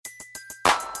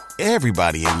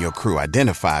Everybody in your crew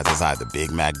identifies as either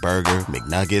Big Mac Burger,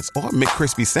 McNuggets, or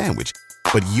McCrispy Sandwich.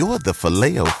 But you're the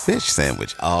Filet-O-Fish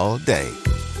Sandwich all day.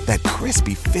 That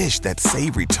crispy fish, that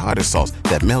savory tartar sauce,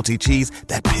 that melty cheese,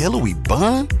 that pillowy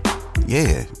bun.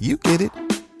 Yeah, you get it.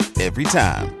 Every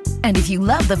time. And if you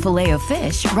love the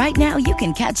Filet-O-Fish, right now you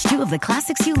can catch two of the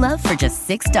classics you love for just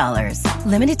 $6.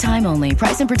 Limited time only.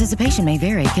 Price and participation may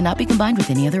vary. Cannot be combined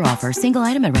with any other offer. Single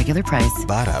item at regular price.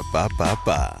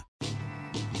 Ba-da-ba-ba-ba.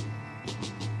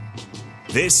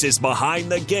 This is Behind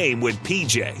the Game with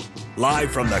PJ.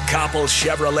 Live from the Coppel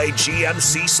Chevrolet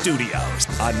GMC studios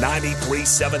on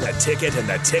 93.7 The Ticket and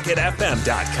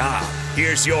theticketfm.com.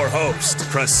 Here's your host,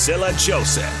 Priscilla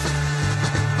Joseph.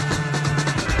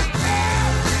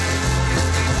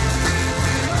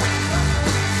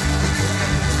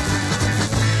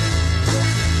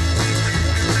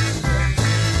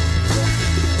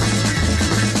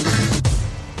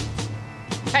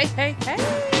 Hey.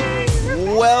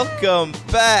 Welcome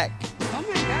back. Oh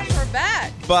my gosh, we're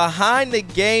back. Behind the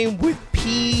Game with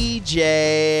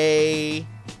PJ.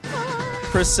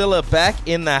 Priscilla back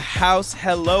in the house.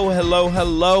 Hello,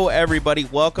 everybody.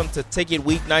 Welcome to Ticket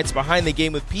Weeknights Behind the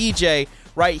Game with PJ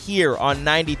right here on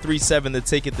 93.7 The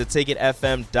Ticket,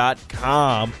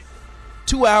 theticketfm.com.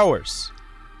 2 hours.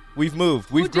 We've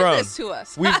moved. We've grown. Who did this to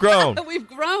us? We've grown. We've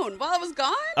grown. While I was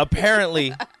gone?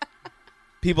 Apparently,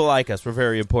 people like us. We're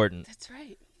very important. That's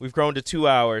right. We've grown to 2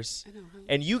 hours. I know.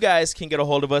 And you guys can get a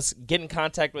hold of us, get in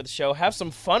contact with the show, have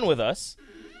some fun with us.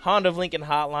 Honda of Lincoln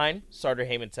Hotline, Starter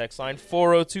Heyman text line,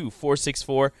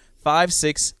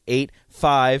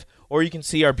 402-464-5685. Or you can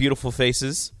see our beautiful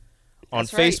faces on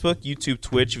That's right. Facebook, YouTube,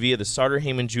 Twitch via the Starter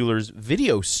Heyman Jewelers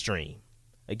video stream.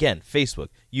 Again, Facebook,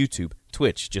 YouTube,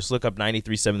 Twitch. Just look up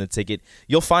 93.7 The Ticket.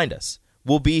 You'll find us.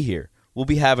 We'll be here. We'll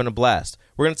be having a blast.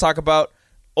 We're going to talk about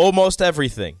almost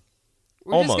everything.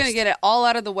 We're just going to get it all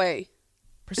out of the way.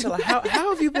 Priscilla, how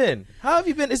have you been? How have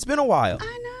you been? It's been a while. I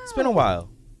know. It's been a while.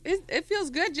 It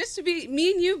feels good just to be me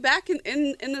and you back in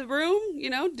the room,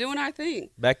 doing our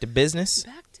thing. Back to business?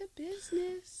 Back to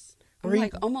business. I'm Where you-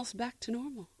 like almost back to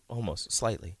normal. Almost,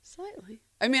 slightly. Slightly.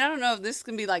 I mean, I don't know if this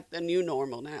can be like the new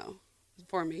normal now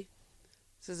for me.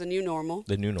 This is a new normal.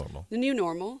 The new normal. The new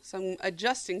normal. So I'm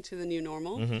adjusting to the new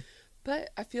normal. Mm-hmm. But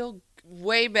I feel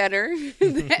way better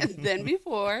than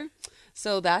before.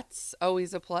 So that's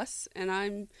always a plus. And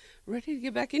I'm ready to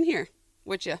get back in here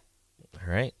with you. All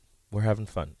right. We're having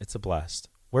fun. It's a blast.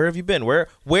 Where have you been? Where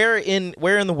in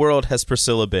the world has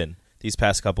Priscilla been these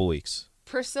past couple weeks?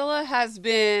 Priscilla has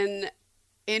been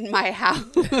in my house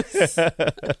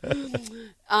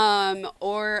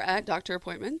or at doctor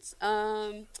appointments,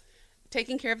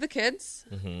 taking care of the kids.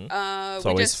 Mm-hmm. It's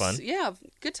always fun. Yeah,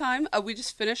 good time. We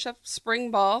just finished up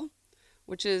spring ball,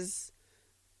 which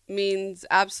means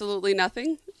absolutely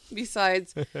nothing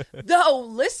besides, though,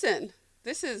 listen,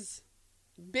 this is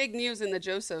big news in the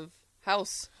Joseph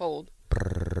household.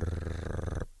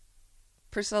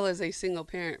 Priscilla is a single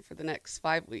parent for the next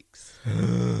 5 weeks.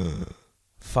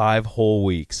 5 whole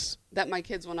weeks. That my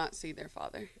kids will not see their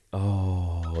father.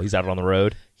 Oh, he's out on the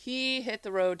road? He hit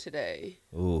the road today.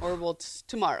 Oof. Or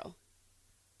tomorrow.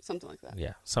 Something like that.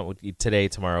 Yeah, today,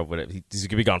 tomorrow, whatever. He's going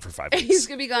to be gone for 5 weeks. He's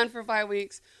going to be gone for 5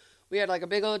 weeks. We had like a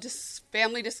big old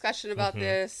family discussion about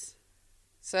this.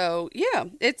 So, yeah,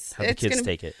 How the kids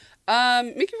take it?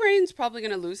 Mickey Rain's probably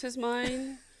going to lose his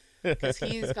mind because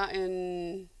he's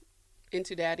gotten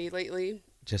into daddy lately.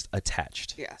 Just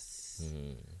attached. Yes.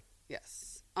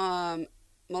 Yes.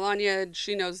 Melania,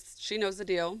 she knows the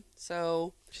deal.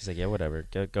 So she's like, yeah, whatever.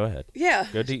 Go ahead. Yeah.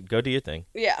 Go do your thing.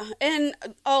 Yeah. And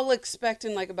I'll expect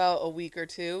in like about a week or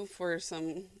two for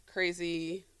some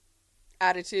crazy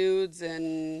attitudes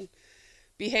and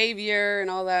behavior and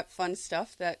all that fun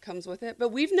stuff that comes with it. But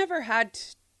we've never had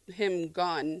him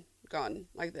gone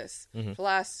like this. Mm-hmm. For the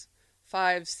last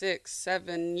 5, 6,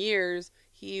 7 years,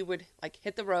 he would like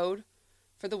hit the road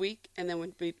for the week and then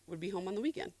would be home on the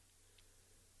weekend.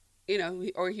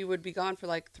 Or he would be gone for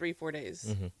like 3-4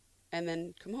 days and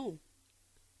then come home.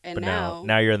 And but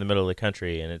now you're in the middle of the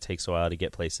country and it takes a while to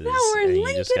get places. Now we're in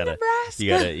Lincoln, Nebraska.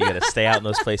 You gotta stay out in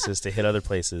those places to hit other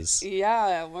places.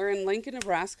 Yeah, we're in Lincoln,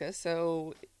 Nebraska.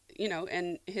 So,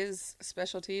 and his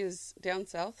specialty is down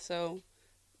south. So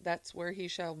that's where he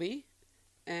shall be.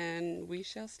 And we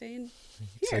shall stay in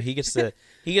here. So he gets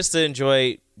to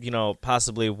enjoy,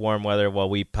 possibly warm weather while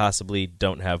we possibly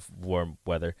don't have warm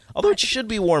weather. Although it should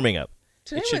be warming up.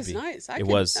 Today was nice.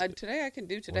 Today I can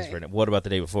do today. What about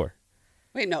the day before?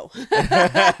 Wait, no.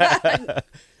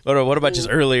 What about just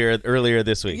earlier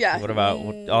this week? Yeah. What about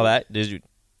all that? Did you?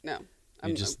 No.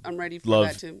 just I'm ready for love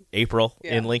that too. April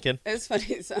Yeah. in Lincoln? It's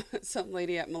funny. Some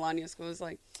lady at Melania's school was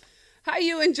like, how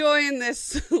you enjoying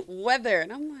this weather?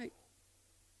 And I'm like,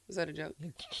 is that a joke?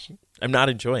 I'm not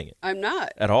enjoying it. I'm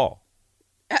not. At all.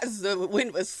 As the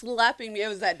wind was slapping me, it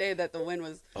was that day that the wind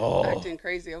was acting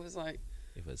crazy. I was like,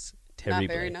 it was terrible.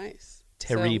 Not very nice.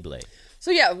 Terrible.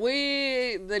 So yeah,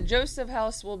 the Joseph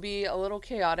house will be a little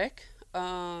chaotic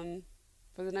for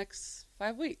the next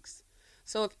 5 weeks.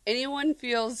 So if anyone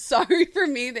feels sorry for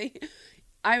me,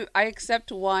 I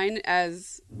accept wine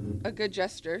as a good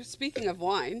gesture. Speaking of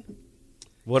wine,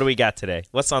 what do we got today?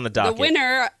 What's on the docket? The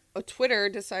winner of Twitter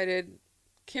decided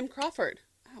Kim Crawford.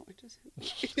 Ow, I just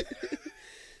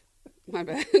my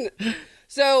bad.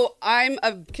 So I'm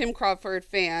a Kim Crawford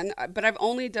fan, but I've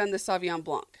only done the Sauvignon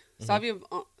Blanc.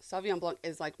 Sauvignon Blanc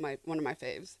is like one of my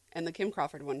faves, and the Kim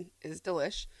Crawford one is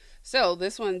delish. So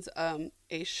this one's a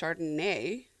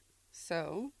Chardonnay.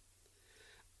 So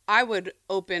I would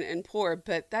open and pour,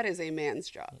 but that is a man's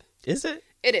job. Is it?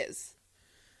 It is.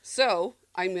 So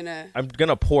I'm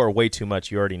gonna pour way too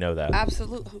much. You already know that.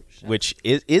 Absolutely. Oh, which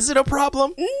is it a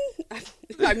problem?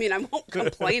 I mean, I won't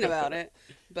complain about it,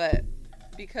 but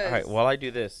because all right, while I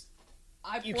do this,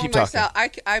 you keep talking.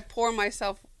 I pour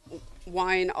myself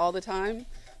wine all the time.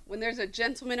 When there's a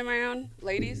gentleman around,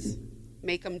 ladies,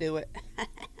 make them do it.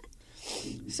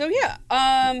 So yeah,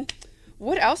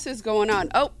 what else is going on?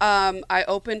 I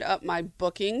opened up my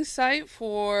booking site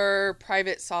for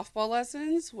private softball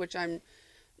lessons, which I'm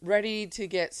ready to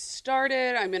get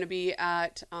started. I'm going to be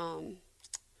at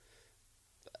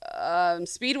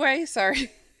Speedway.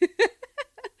 Sorry.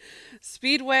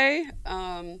 Speedway,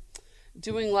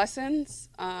 doing lessons.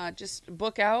 Just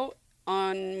book out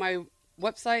on my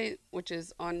website, which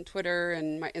is on Twitter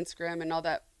and my Instagram and all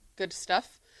that good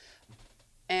stuff.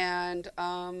 And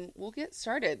we'll get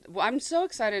started. Well, I'm so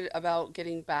excited about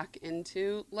getting back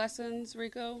into lessons,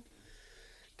 Rico,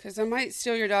 because I might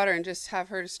steal your daughter and just have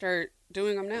her to start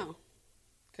doing them now.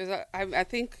 Because I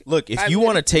think... Look, if you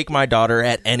want to take my daughter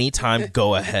at any time,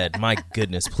 go ahead. My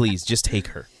goodness, please, just take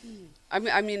her.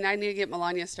 I mean, I need to get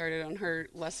Melania started on her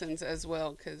lessons as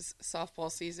well, because softball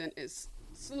season is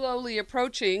slowly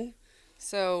approaching.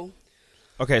 So...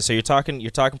 Okay, so you're talking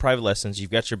private lessons.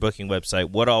 You've got your booking website.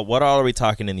 What all are we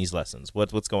talking in these lessons?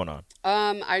 What's going on?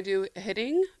 I do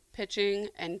hitting, pitching,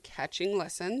 and catching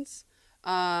lessons.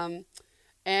 And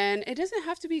it doesn't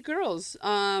have to be girls.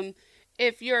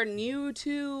 If you're new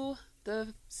to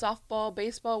the softball,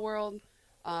 baseball world,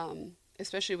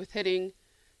 especially with hitting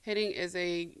is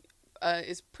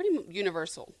is pretty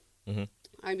universal. Mm-hmm.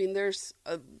 I mean, there's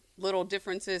little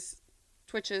differences,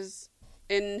 twitches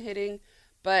in hitting,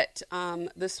 but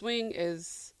the swing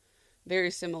is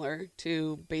very similar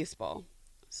to baseball.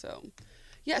 So,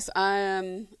 yes,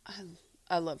 I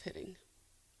love hitting.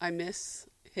 I miss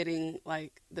hitting,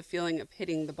 like the feeling of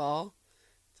hitting the ball.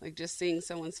 It's like just seeing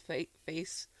someone's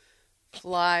face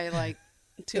fly like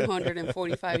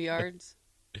 245 yards,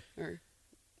 or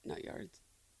not yards,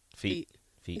 feet.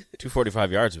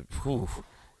 245 yards. Whew.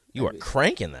 You are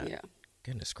cranking that. Yeah.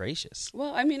 Goodness gracious.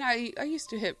 Well, I mean, I used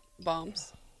to hit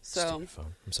bombs. So stupid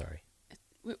phone. I'm sorry.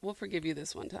 We'll forgive you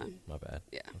this one time. My bad.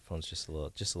 Yeah. My phone's just a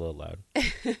little loud.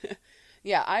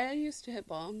 Yeah, I used to hit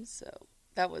bombs, so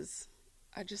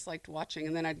I just liked watching,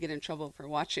 and then I'd get in trouble for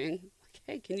watching. Like,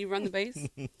 hey, can you run the base?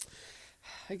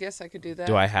 I guess I could do that.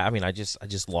 Do I have? I mean, I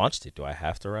just launched it. Do I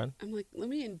have to run? I'm like, let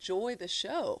me enjoy the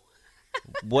show.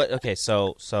 What? Okay,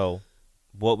 so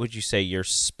what would you say your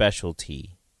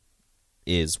specialty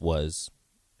is?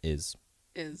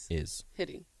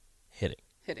 Hitting.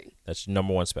 Hitting. That's your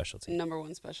number one specialty. Number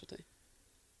one specialty.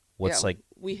 What's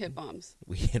we hit bombs.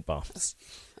 We hit bombs.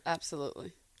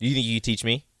 Absolutely. You think you could teach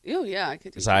me? Oh yeah, I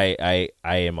could teach. Because I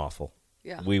am awful.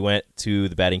 Yeah. We went to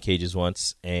the batting cages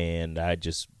once, and I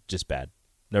just bad.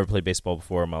 Never played baseball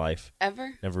before in my life.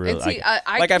 Ever? Never really. See,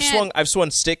 I've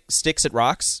swung sticks at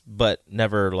rocks, but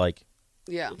never like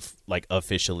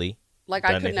officially. Like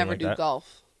I could never do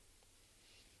golf.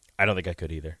 I don't think I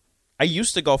could either. I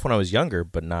used to golf when I was younger,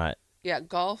 but not. Yeah,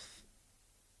 golf.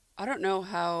 I don't know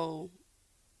how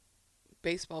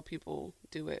baseball people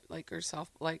do it, or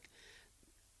soft. Like,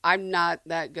 I'm not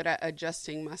that good at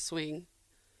adjusting my swing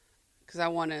because I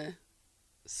want to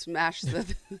smash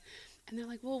the. And they're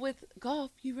like, well, with golf,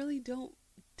 you really don't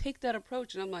take that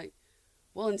approach. And I'm like,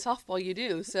 well, in softball, you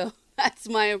do. So that's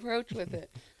my approach with it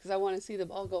because I want to see the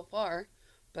ball go far.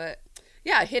 But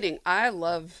yeah, hitting. I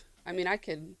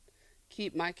could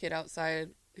keep my kid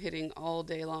outside hitting all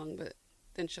day long, but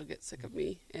then she'll get sick of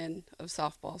me and of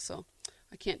softball. So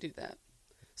I can't do that.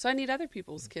 So I need other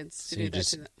people's kids to do that.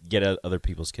 So you just get other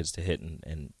people's kids to hit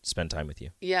and spend time with you.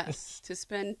 Yes, to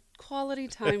spend quality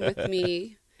time with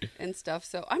me and stuff.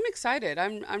 So I'm excited.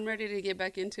 I'm ready to get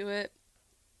back into it.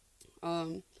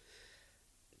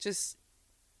 just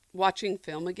watching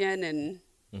film again and,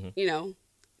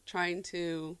 trying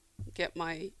to get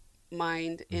my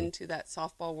mind into that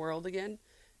softball world again.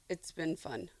 It's been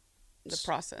fun, the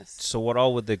process. So what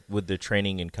all would the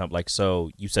training income, like, so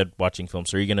you said watching film,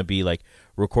 so are you going to be like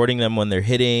recording them when they're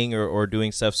hitting or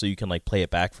doing stuff so you can like play it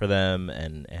back for them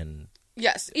and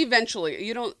Yes,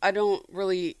 eventually. I don't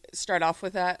really start off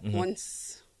with that.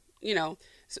 Once, so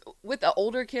with the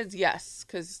older kids, yes,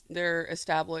 because they're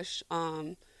established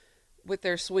with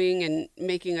their swing and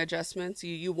making adjustments.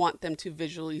 You want them to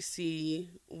visually see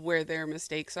where their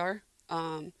mistakes are.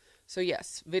 So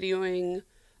yes, videoing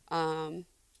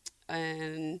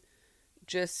and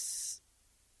just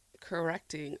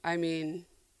correcting. I mean,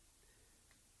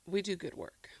 we do good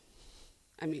work.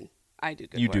 I mean, I do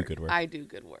good work. You do good work. I do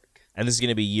good work. And this is going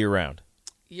to be year-round?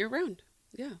 Year-round,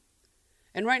 yeah.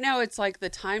 And right now it's like the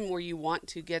time where you want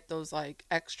to get those like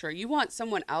extra. You want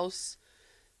someone else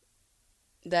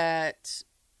that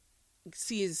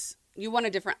sees, you want a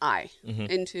different eye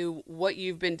into what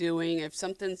you've been doing. If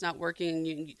something's not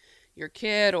working, your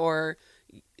kid, or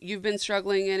you've been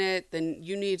struggling in it, then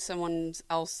you need someone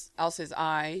else's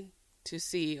eye to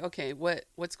see, okay,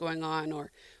 what's going on,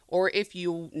 or if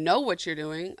you know what you're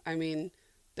doing. I mean,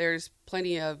 there's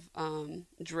plenty of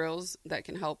drills that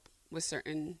can help with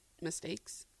certain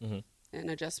mistakes and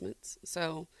adjustments.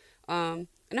 So, and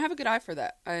I have a good eye for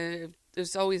that.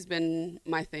 There's always been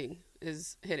my thing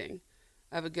is hitting.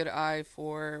 I have a good eye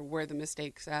for where the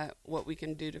mistake's at, what we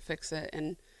can do to fix it,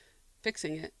 and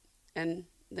fixing it, and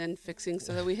then fixing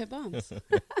so that we hit bombs.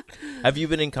 Have you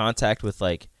been in contact with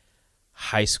like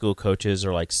high school coaches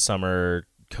or like summer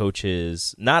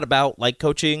coaches, not about like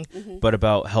coaching, but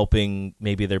about helping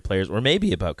maybe their players, or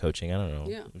maybe about coaching? I don't know.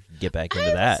 Yeah. Get back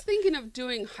into that. I was thinking of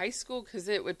doing high school because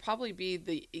it would probably be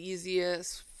the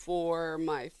easiest for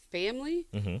my family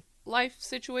life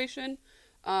situation.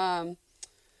 But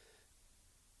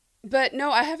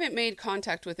no, I haven't made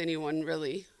contact with anyone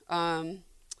really.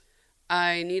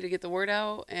 I need to get the word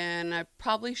out, and I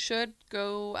probably should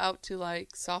go out to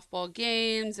like softball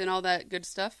games and all that good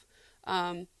stuff.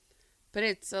 But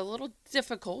it's a little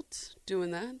difficult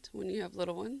doing that when you have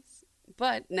little ones.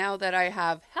 But now that I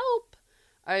have help,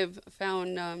 I've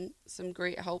found some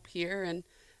great help here, and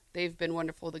they've been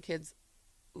wonderful. The kids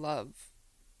love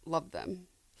them.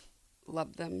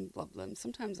 Love them.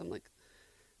 Sometimes I'm like,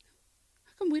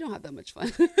 how come we don't have that much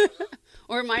fun?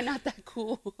 Or am I not that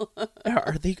cool?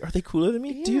 Are they cooler than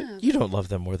me? Yeah. You don't love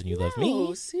them more than you love me.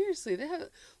 No, seriously. They have,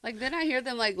 like, then I hear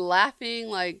them like laughing,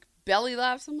 like belly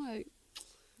laughs. I'm like,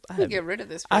 get rid of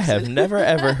this person. I have never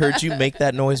ever heard you make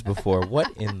that noise before.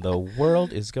 What in the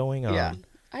world is going on? Yeah,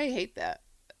 I hate that.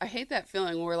 I hate that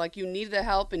feeling where like you need the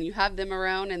help and you have them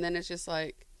around, and then it's just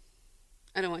like,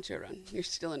 I don't want you around. You're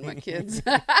stealing my kids.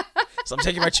 So I'm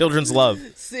taking my children's love.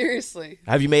 Seriously.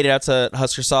 Have you made it out to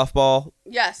Husker softball?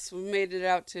 Yes, we've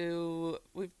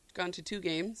gone to 2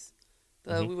 games.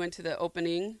 We went to the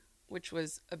opening, which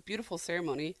was a beautiful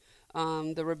ceremony.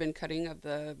 The ribbon cutting of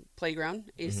the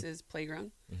playground, Ace's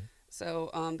playground.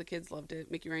 So the kids loved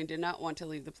it. Mickey Rain did not want to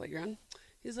leave the playground.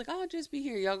 He's like, I'll just be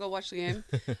here. Y'all go watch the game.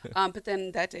 But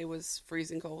then that day was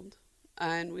freezing cold,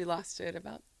 and we lost it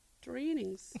about 3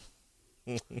 innings.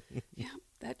 Yeah,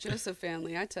 that Joseph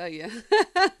family, I tell you.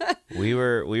 We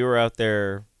were out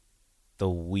there the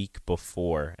week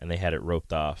before, and they had it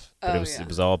roped off. But it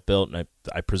was all built, and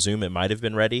I presume it might have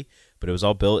been ready, but it was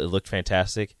all built. It looked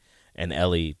fantastic, and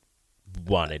Ellie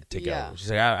wanted to go.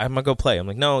 She's like, I'm gonna go play. I'm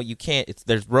like, no, you can't.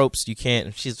 There's ropes. You can't.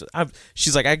 And she's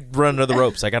like, I run under the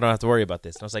ropes. Like, I don't have to worry about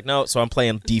this. And I was like, no. So I'm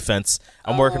playing defense.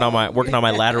 I'm working on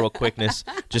my lateral quickness,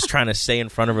 just trying to stay in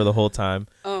front of her the whole time.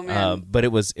 Oh man! But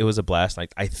it was a blast.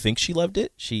 Like, I think she loved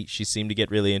it. She seemed to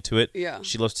get really into it. Yeah.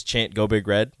 She loves to chant "Go Big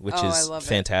Red," which is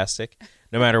fantastic.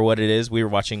 No matter what it is, we were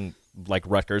watching like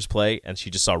Rutgers play, and she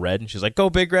just saw red, and she's like, "Go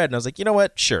Big Red," and I was like, you know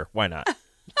what? Sure, why not?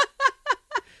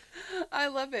 I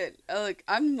love it. Like,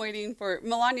 I'm waiting for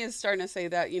Melania's starting to say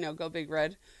that, go Big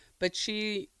Red. But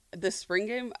the spring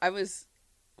game, I was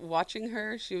watching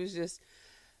her. She was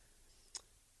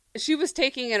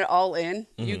taking it all in.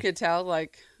 You could tell,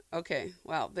 like, okay,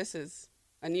 wow, this is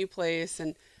a new place.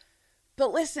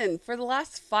 But listen, for the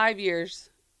last 5 years,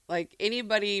 like,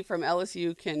 anybody from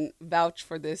LSU can vouch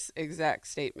for this exact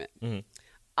statement.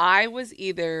 I was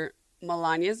either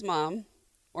Melania's mom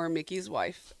or Mickey's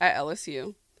wife at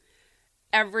LSU.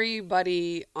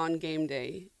 Everybody on game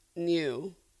day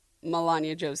knew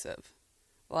Melania Joseph.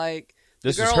 Like,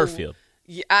 this was her field.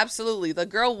 Yeah, absolutely. The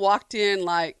girl walked in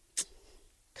like,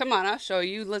 come on, I'll show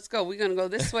you. Let's go. We're going to go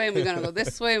this way, and we're going to go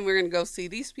this way, and we're going to go see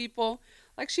these people.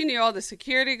 Like, she knew all the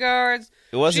security guards.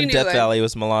 It wasn't Death Valley. It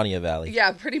was Melania Valley.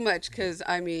 Yeah, pretty much. Because,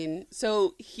 I mean,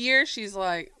 so here she's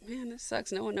like, man, this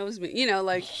sucks. No one knows me. You know,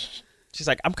 like. She's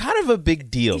like, I'm kind of a big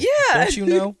deal. Yeah. Don't you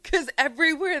know? Because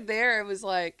everywhere there, it was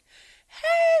like,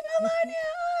 hey, Melania,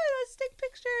 let's take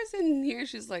pictures. And here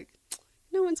she's like,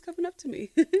 no one's coming up to me.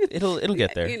 It'll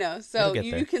get there. You know, so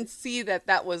you can see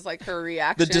that was like her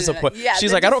reaction. The disappointment.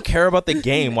 She's like, I don't care about the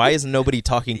game. Why is nobody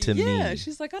talking to me? Yeah,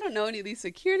 she's like, I don't know any of these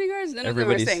security guards. None of them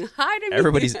are saying hi to me.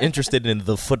 Everybody's interested in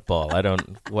the football.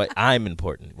 I'm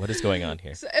important. What is going on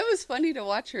here? So it was funny to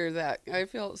watch her. That I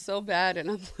feel so bad,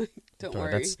 and I'm like, don't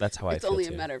worry. That's how I feel. It's only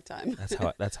too. a matter of time.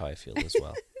 That's how I feel as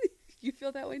well. You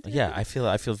feel that way too? Yeah, I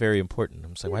feel very important.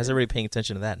 I'm just like, why is everybody paying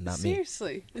attention to that and not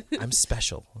Seriously. me? I'm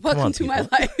special. Welcome to my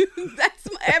life. That's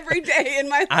every day in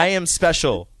my life. I am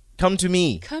special. Come to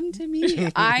me. Come to me.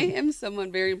 I am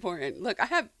someone very important. Look,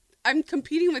 I'm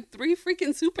competing with 3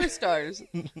 freaking superstars.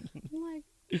 I'm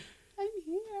like, I'm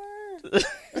here.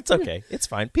 It's okay. It's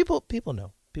fine. People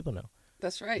know. People know.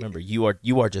 That's right. Remember, you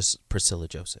are just Priscilla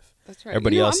Joseph. That's right.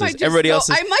 Everybody else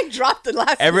is. I might drop the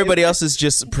last. Everybody name. else is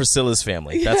just Priscilla's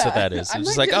family. That's what that is. It's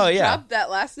just like, oh yeah, drop that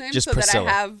last name just so Priscilla.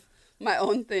 that I have my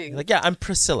own thing. You're like, yeah, I'm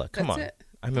Priscilla. Come That's on, it.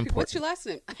 I'm important. What's your last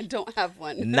name? I don't have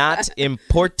one. Not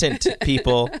important,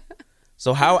 people.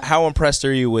 So how impressed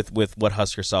are you with what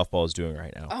Husker softball is doing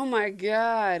right now? Oh my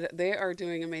God, they are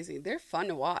doing amazing. They're fun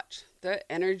to watch.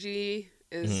 The energy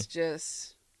is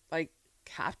just like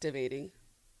captivating.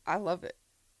 I love it.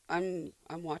 I'm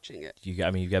watching it. You've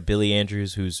got Billy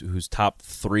Andrews, who's top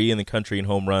 3 in the country in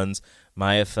home runs.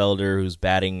 Maya Felder, who's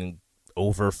batting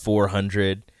over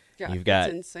 400. Yeah, You've got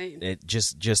insane. It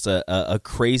just a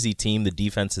crazy team. The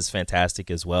defense is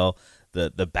fantastic as well.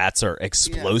 The bats are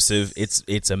explosive. Yes.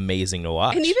 It's amazing to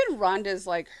watch. And even Rhonda's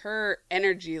like her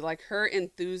energy, like her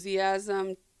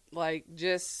enthusiasm, like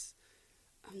just.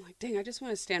 I'm like, dang, I just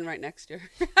want to stand right next to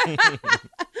her.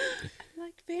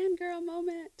 Like fangirl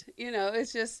moment. You know,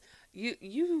 it's just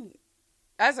you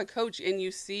as a coach and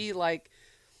you see like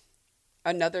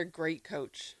another great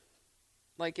coach.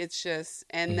 Like it's just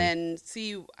and then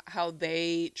see how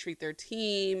they treat their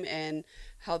team and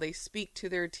how they speak to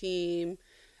their team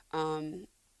and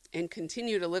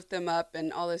continue to lift them up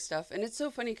and all this stuff. And it's so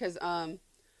funny because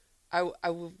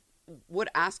would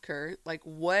ask her like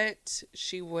what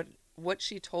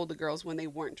she told the girls when they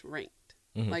weren't ranked.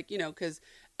 Like, you know, because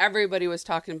everybody was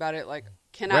talking about it like,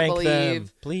 cannot Rank believe. them,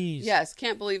 please. Yes,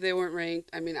 can't believe they weren't ranked.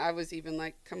 I mean, I was even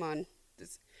like, come on.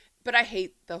 But I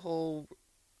hate the whole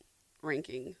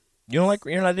ranking. You're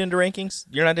not into rankings?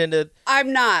 You're not into...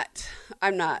 I'm not.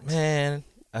 Man,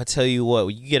 I tell you what,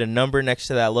 when you get a number next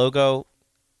to that logo,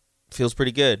 it feels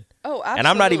pretty good. Oh, absolutely. And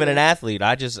I'm not even an athlete.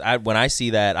 When I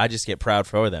see that, I just get proud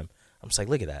for them. I'm just like,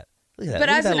 look at that. Look at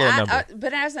that.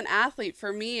 But as an athlete,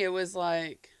 for me, it was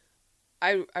like,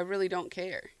 I really don't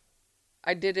care.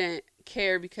 I didn't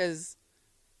care because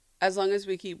as long as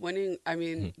we keep winning, I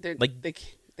mean,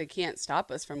 they can't stop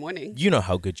us from winning. You know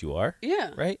how good you are. Yeah.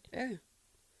 Right? Yeah.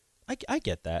 I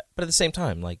get that. But at the same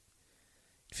time, like,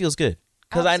 it feels good.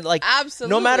 Because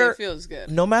absolutely feels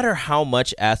good. No matter how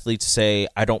much athletes say,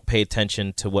 I don't pay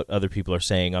attention to what other people are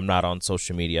saying, I'm not on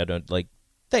social media,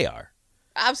 they are.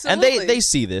 Absolutely. And they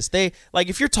see this. They like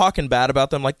if you're talking bad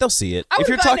about them, like they'll see it. If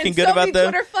you're talking good about them,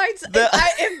 Twitter fights.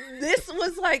 If this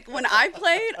was like when I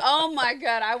played, oh my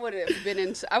God, I would have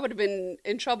been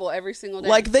in trouble every single day.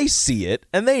 Like they see it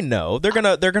and they know they're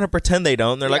gonna pretend they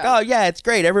don't. They're like, oh yeah, it's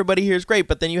great. Everybody here is great.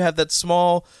 But then you have that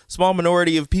small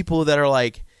minority of people that are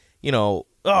like, you know,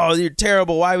 oh, you're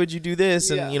terrible. Why would you do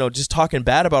this? And you know, just talking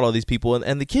bad about all these people.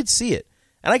 And the kids see it.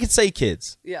 And I could say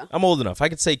kids. Yeah. I'm old enough. I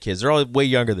could say kids. They're all way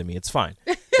younger than me. It's fine.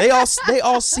 They all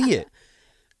see it.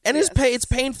 And it's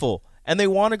painful. And they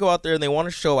want to go out there and they want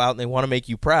to show out and they want to make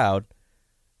you proud.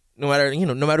 No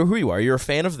matter who you are. You're a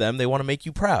fan of them. They want to make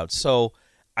you proud. So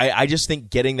I just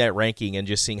think getting that ranking and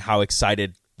just seeing how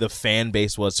excited the fan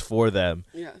base was for them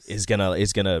is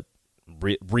gonna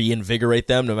reinvigorate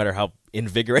them, no matter how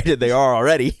invigorated they are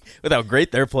already with how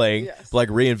great they're playing. Yes. Like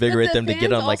reinvigorate them to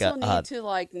get on like a. Need to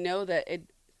like know that it,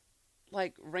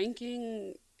 like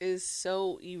ranking is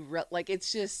so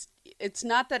it's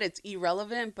not that it's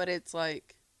irrelevant, but it's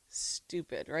like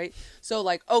stupid, right? So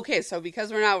like okay, so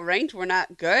because we're not ranked, we're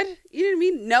not good. You know what I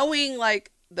mean? Knowing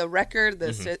like the record,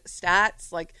 the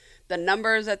stats, like the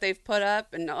numbers that they've put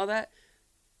up and all that,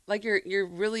 like you're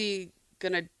really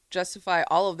gonna justify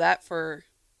all of that for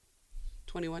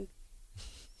 21.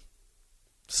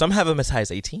 Some have them as high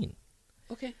as 18.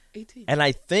 Okay, 18. And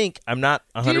I think I'm not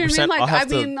 100%. Do you know what I mean?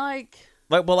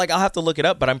 I'll have to look it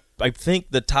up. But I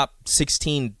think the top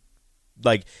 16,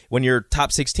 like when you're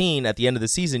top 16 at the end of the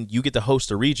season, you get to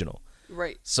host a regional.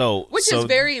 Right. Which is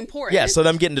very important. Yeah, so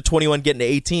them getting to 21, getting to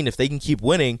 18, if they can keep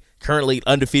winning, currently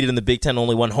undefeated in the Big Ten,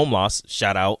 only one home loss.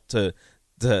 Shout out to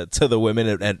the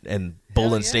women at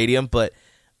Bullen Stadium. But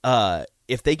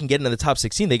if they can get into the top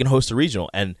 16, they can host a regional.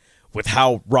 And with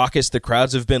how raucous the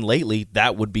crowds have been lately,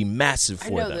 that would be massive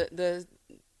for them.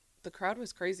 The crowd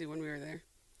was crazy when we were there.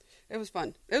 It was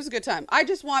fun. It was a good time. I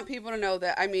just want people to know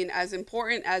that, I mean, as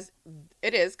important as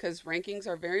it is, because rankings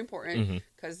are very important,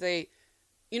 because they,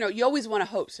 you always want to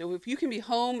host. So if you can be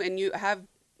home and you don't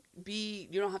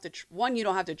have to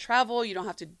travel, you don't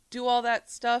have to do all that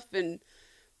stuff and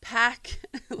pack.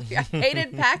 I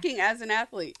hated packing as an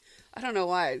athlete. I don't know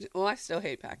why. Well, I still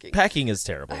hate packing. Packing is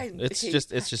terrible. It's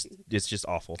just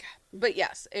awful. But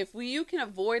yes, if you can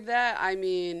avoid that, I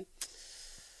mean,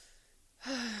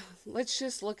 let's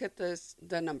just look at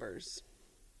the numbers.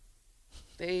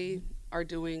 They are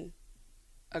doing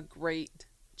a great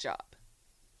job.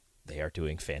 They are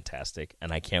doing fantastic,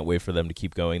 and I can't wait for them to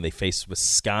keep going. They face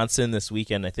Wisconsin this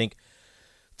weekend. I think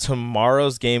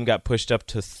tomorrow's game got pushed up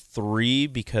to 3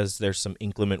 because there's some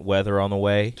inclement weather on the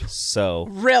way. So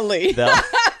really, don't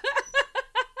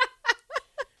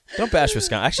bash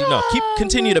Wisconsin. Actually, no,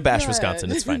 continue to bash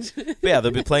Wisconsin. It's fine. But yeah,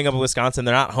 they'll be playing up at Wisconsin.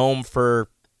 They're not home for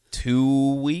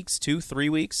 3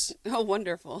 weeks. Oh,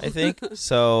 wonderful. I think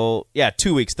so. Yeah,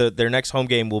 2 weeks. Their next home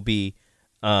game will be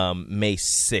May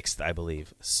 6th, I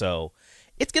believe. So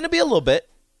it's going to be a little bit,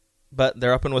 but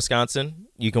they're up in Wisconsin.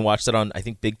 You can watch that on, I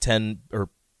think, Big Ten.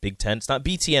 It's not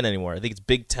BTN anymore. I think it's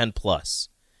Big Ten Plus.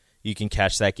 You can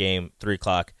catch that game 3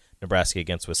 o'clock. Nebraska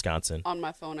against Wisconsin. On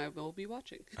my phone, I will be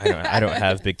watching. I don't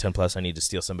have Big Ten Plus. I need to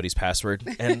steal somebody's password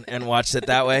and watch it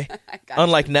that way.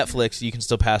 Unlike Netflix, you can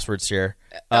still password share.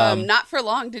 Not for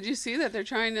long. Did you see that they're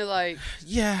trying to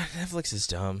Yeah, Netflix is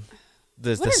dumb.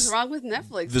 What is wrong with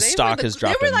Netflix? The stock has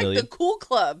dropped a million. They were million. the cool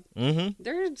club. Mm-hmm.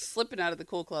 They're slipping out of the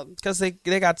cool club because they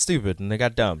got stupid and they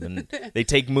got dumb and they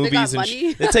take movies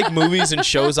they take movies and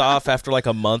shows off after like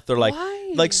a month or like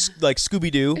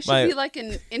Scooby Doo. It should be like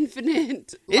an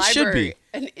infinite. It should be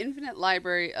an infinite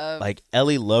library of. Like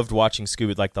Ellie loved watching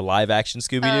Scooby, like the live action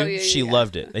Scooby Doo. Yeah, she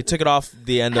loved it. They took it off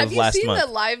the end of last month.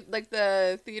 Have you seen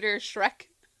the theater Shrek?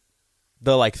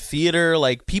 The theater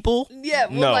people? Yeah,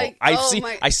 well, no.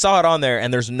 I saw it on there,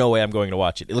 and there's no way I'm going to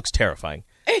watch it. It looks terrifying.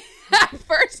 At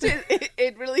first,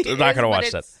 it really. I'm not going to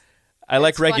watch that. I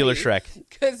like regular Shrek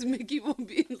because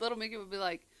little Mickey will be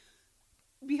like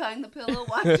behind the pillow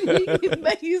watching,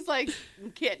 but he's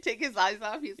can't take his eyes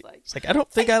off. He's it's I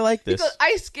don't think I like this. He goes,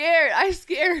 I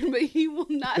scared, but he will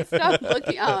not stop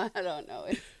looking. Oh, I don't know.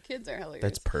 Kids are hilarious.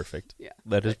 That's perfect. Yeah,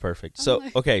 that is perfect. So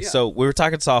so we were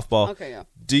talking softball. Okay, yeah.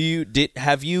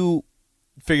 Have you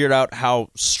figured out how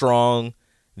strong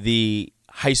the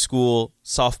high school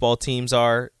softball teams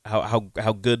are? How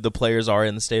good the players are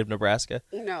in the state of Nebraska?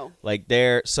 No.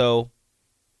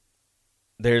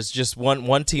 There's just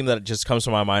one team that just comes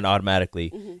to my mind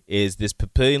automatically is this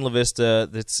Papillion La Vista.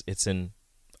 It's in,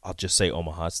 I'll just say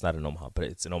Omaha. It's not in Omaha, but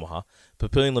it's in Omaha.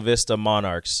 Papillion La Vista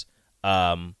Monarchs.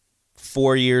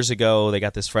 4 years ago, they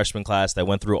got this freshman class that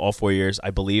went through all 4 years. I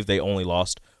believe they only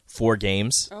lost 4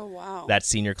 games. Oh, wow. That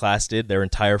senior class did their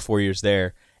entire 4 years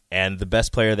there. And the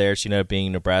best player there, she ended up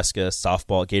being Nebraska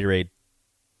softball, Gatorade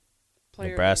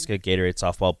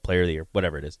softball player of the year,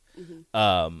 whatever it is.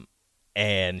 Mm-hmm.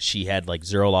 And she had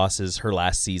 0 losses her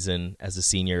last season as a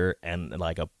senior and a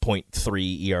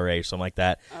 0.3 ERA or something like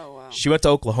that. Oh, wow. She went to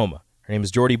Oklahoma. Her name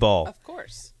is Jordy Ball. Of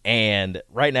course. And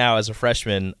right now, as a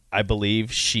freshman, I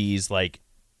believe she's 12-0.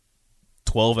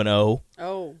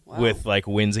 Oh, wow. With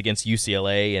wins against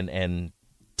UCLA and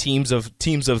teams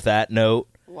of that note.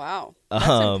 Wow, that's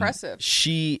impressive.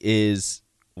 She is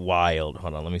wild.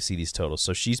 Hold on, let me see these totals.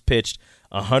 So she's pitched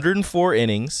 104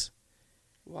 innings.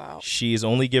 Wow. She's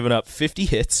only given up 50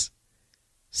 hits,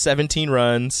 17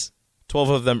 runs, 12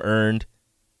 of them earned,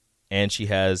 and she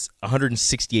has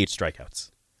 168 strikeouts.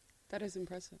 That is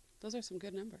impressive. Those are some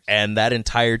good numbers. And that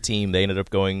entire team, they ended up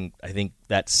going, I think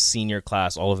that senior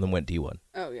class, all of them went D1.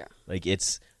 Oh, yeah.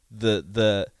 It's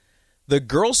the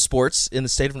girls' sports in the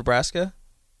state of Nebraska,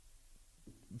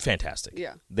 fantastic.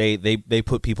 Yeah. They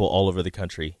put people all over the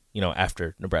country,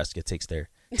 after Nebraska takes their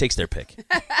pick.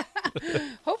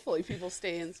 Hopefully people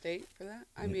stay in state for that.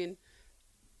 I mean,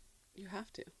 you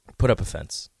have to. Put up a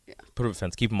fence. Yeah. Put up a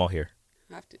fence. Keep them all here.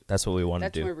 Have to. That's what we want to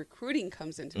do. That's where recruiting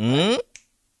comes into play.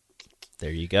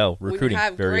 There you go. Recruiting, when you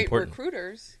have very great important.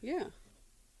 Recruiters, yeah,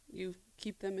 you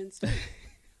keep them in state.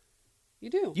 You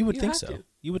do. You would think so.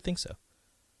 You would think so.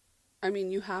 I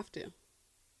mean, you have to.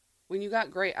 When you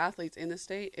got great athletes in the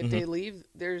state, if they leave,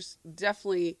 there's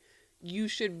definitely, you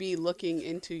should be looking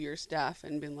into your staff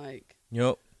and being like,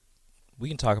 We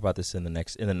can talk about this in the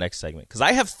next segment because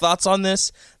I have thoughts on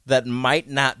this that might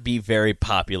not be very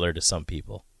popular to some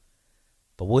people.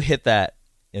 But we'll hit that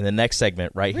in the next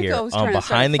segment right here on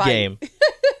Behind the Game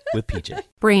with PJ.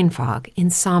 Brain fog,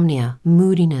 insomnia,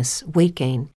 moodiness, weight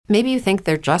gain. Maybe you think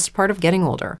they're just part of getting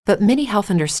older, but MIDI Health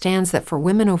understands that for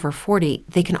women over 40,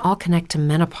 they can all connect to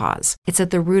menopause. It's at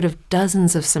the root of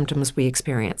dozens of symptoms we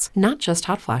experience, not just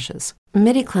hot flashes.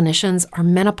 MIDI clinicians are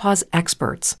menopause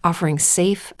experts, offering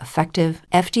safe, effective,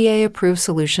 FDA-approved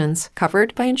solutions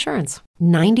covered by insurance.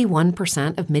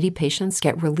 91% of MIDI patients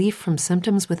get relief from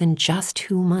symptoms within just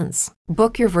 2 months.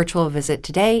 Book your virtual visit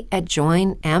today at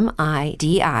joinmidi.com.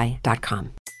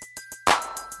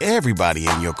 Everybody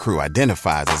in your crew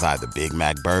identifies as either Big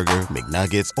Mac Burger,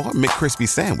 McNuggets, or McCrispy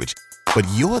Sandwich. But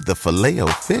you're the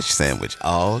Filet-O-Fish Sandwich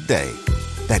all day.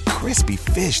 That crispy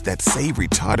fish, that savory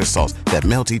tartar sauce, that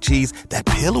melty cheese, that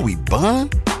pillowy bun.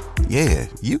 Yeah,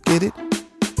 you get it.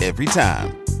 Every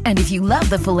time. And if you love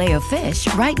the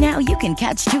Filet-O-Fish, right now you can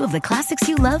catch 2 of the classics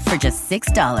you love for just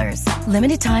 $6.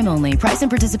 Limited time only. Price and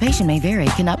participation may vary.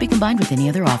 Cannot be combined with any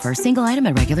other offer. Single item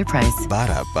at regular price.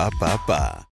 Ba-da-ba-ba-ba.